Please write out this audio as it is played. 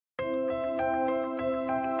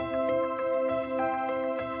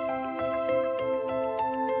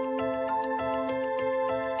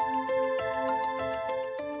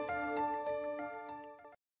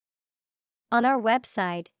On our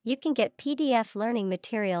website, you can get PDF learning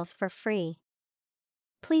materials for free.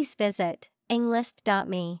 Please visit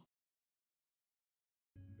englist.me.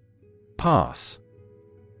 Pass.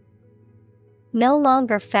 No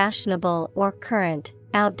longer fashionable or current,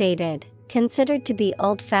 outdated, considered to be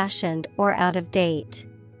old-fashioned or out of date.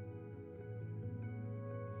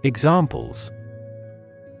 Examples: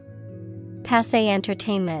 Passé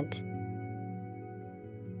entertainment.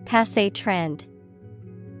 Passé trend.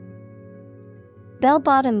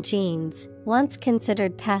 Bell-bottom jeans, once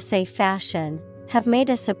considered passé fashion, have made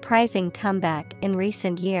a surprising comeback in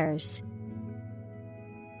recent years.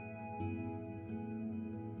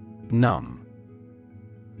 Numb.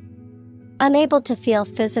 Unable to feel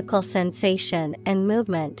physical sensation and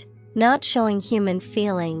movement, not showing human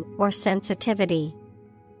feeling or sensitivity.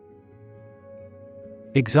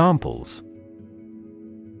 Examples: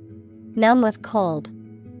 Numb with cold.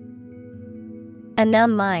 A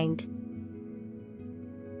numb mind.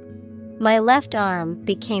 My left arm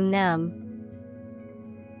became numb.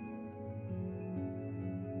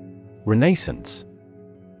 Renaissance.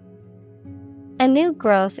 A new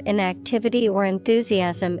growth in activity or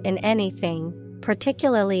enthusiasm in anything,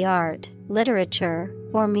 particularly art, literature,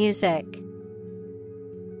 or music.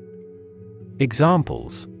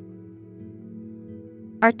 Examples: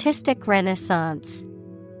 Artistic renaissance.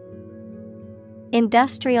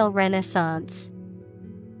 Industrial renaissance.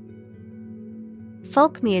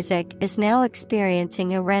 Folk music is now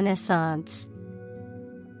experiencing a renaissance.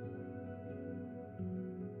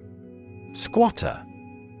 Squatter.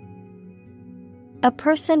 A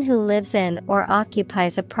person who lives in or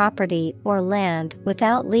occupies a property or land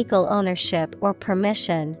without legal ownership or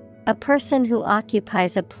permission. A person who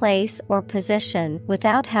occupies a place or position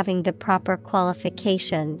without having the proper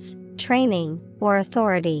qualifications, training, or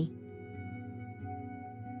authority.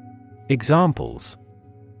 Examples: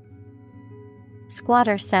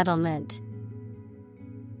 Squatter settlement.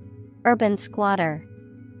 Urban squatter.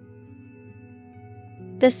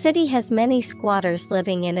 The city has many squatters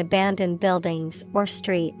living in abandoned buildings or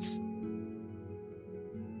streets.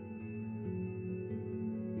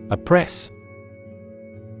 Oppress.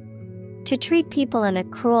 To treat people in a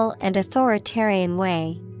cruel and authoritarian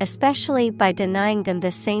way, especially by denying them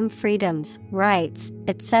the same freedoms, rights,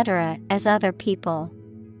 etc. as other people.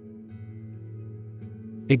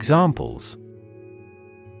 Examples: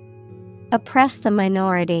 Oppress the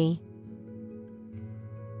minority.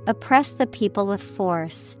 Oppress the people with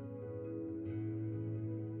force.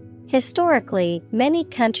 Historically, many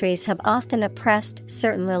countries have often oppressed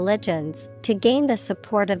certain religions to gain the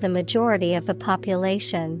support of the majority of the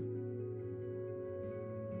population.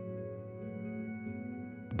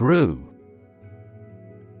 Brew.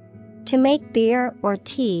 To make beer or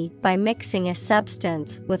tea by mixing a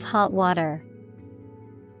substance with hot water.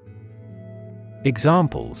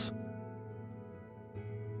 Examples: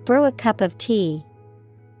 Brew a cup of tea.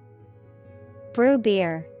 Brew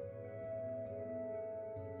beer.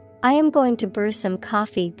 I am going to brew some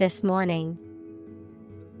coffee this morning.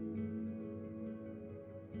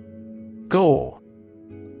 Gore.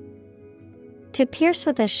 To pierce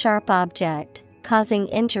with a sharp object, causing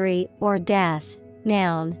injury or death.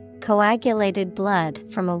 Noun, coagulated blood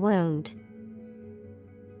from a wound.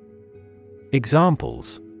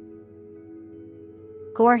 Examples: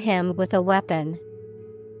 Gore him with a weapon.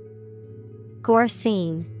 Gore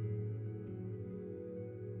scene.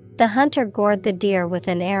 The hunter gored the deer with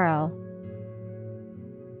an arrow.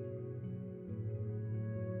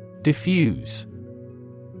 Diffuse.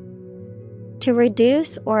 To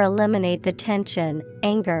reduce or eliminate the tension,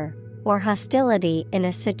 anger, or hostility in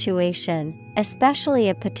a situation, especially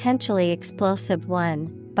a potentially explosive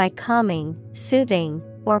one, by calming, soothing,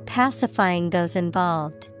 or pacifying those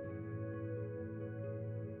involved.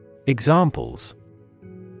 Examples: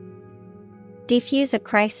 Defuse a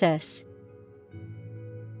crisis.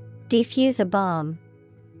 Defuse a bomb.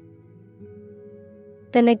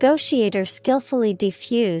 The negotiator skillfully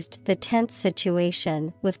defused the tense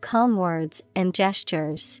situation with calm words and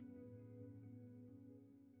gestures.